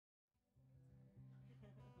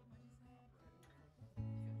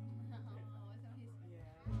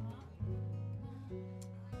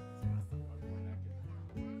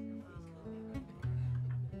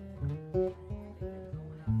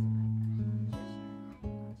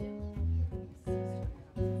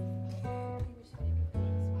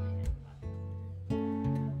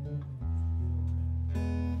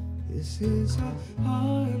This is a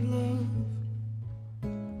hard love.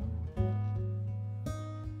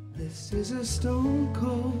 This is a stone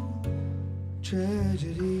cold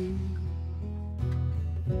tragedy.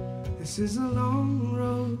 This is a long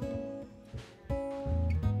road,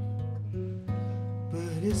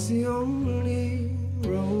 but it's the only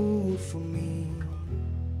road for me.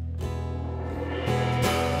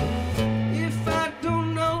 If I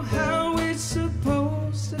don't know how it's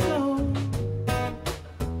supposed to go,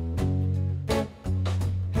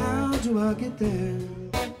 how do I get there?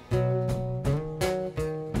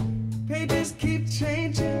 Pages keep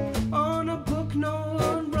changing on a book no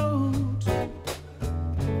one wrote,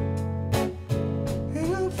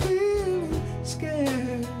 and I'm feeling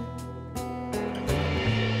scared.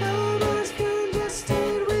 How am I supposed to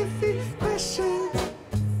stay with the question?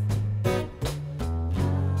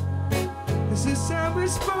 Is this how we're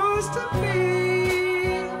supposed to be?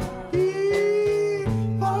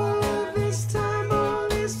 All of this time, all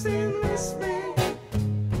this endless pain,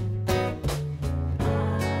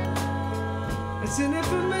 it's in it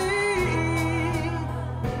for me.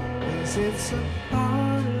 'Cause it's a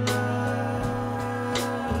hard life.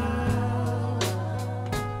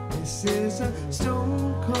 This is a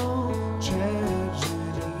stone cold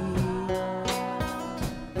tragedy.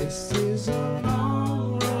 This is a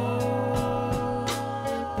long road,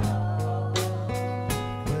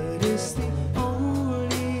 but it's the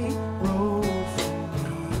only road for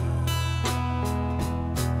me.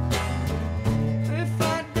 If I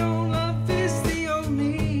don't love is the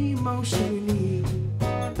only emotion we need,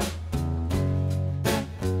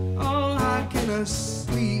 oh, how can I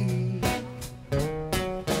sleep?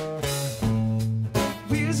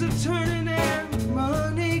 Wheels are turning and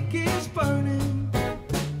money keeps burning,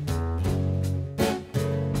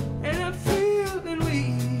 and I'm feeling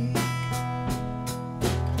weak.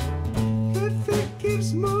 If it keeps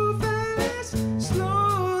moving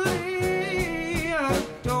slowly, I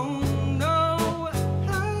don't know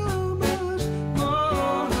how much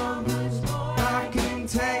more I can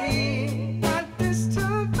take at this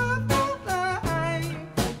time of my life.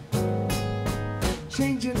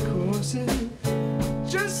 Changing courses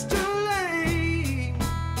just too late,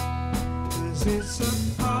 'cause it's a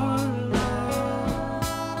hard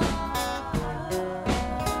life.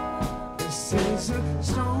 This is a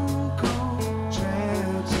stone cold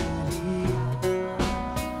tragedy.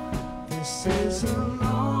 This is a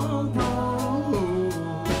long road,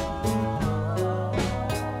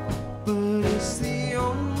 but it's the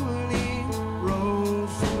only road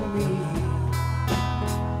for me.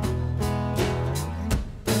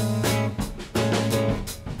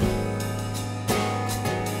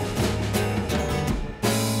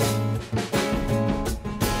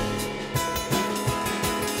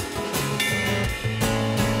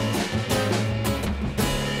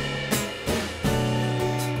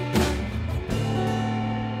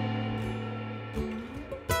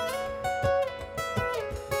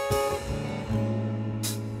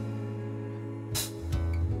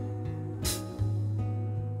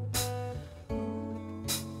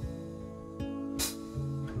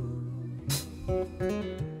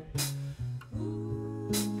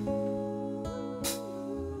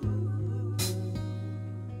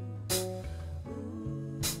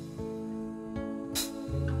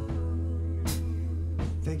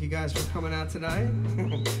 Thank you guys for coming out tonight.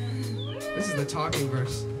 This is the talking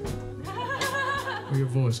verse, where your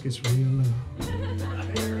voice gets real low.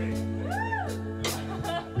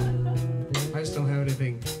 I just don't have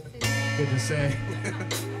anything good to say.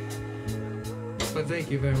 But thank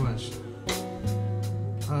you very much.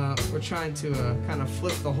 We're trying to kind of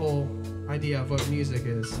flip the whole idea of what music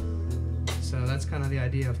is. So that's kind of the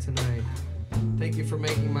idea of tonight. Thank you for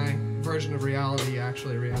making my version of reality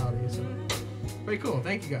actually reality. So, very cool.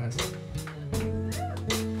 Thank you guys.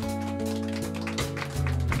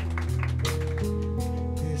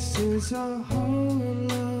 This is a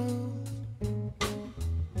hard love.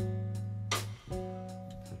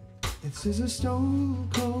 This is a stone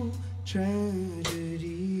cold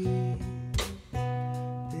tragedy.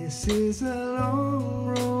 This is a long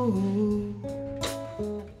road,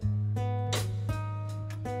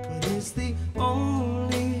 but it's the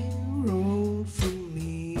only road for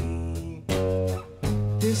me.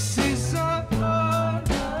 This is a hard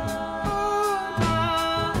life.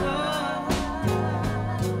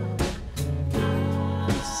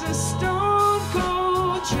 It's a stone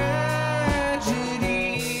cold tragedy.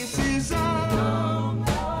 This is a long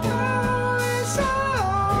road,